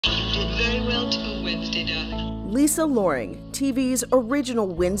Wednesday, darling. Lisa Loring, TV's original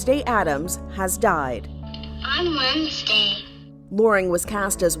Wednesday Addams, has died. I'm Wednesday. Loring was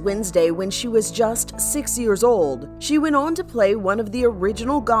cast as Wednesday when she was just 6 years old. She went on to play one of the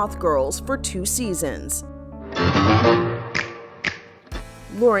original goth girls for 2 seasons.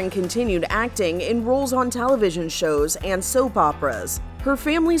 Loring continued acting in roles on television shows and soap operas. Her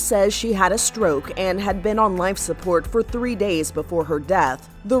family says she had a stroke and had been on life support for 3 days before her death.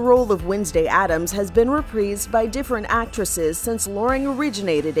 The role of Wednesday Addams has been reprised by different actresses since Loring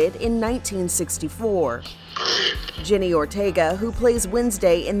originated it in 1964. Jenny Ortega, who plays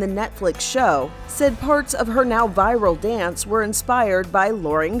Wednesday in the Netflix show, said parts of her now viral dance were inspired by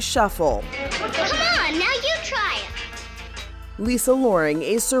Loring's shuffle. Come on, now you try it. Lisa Loring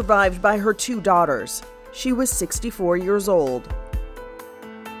is survived by her 2 daughters. She was 64 years old.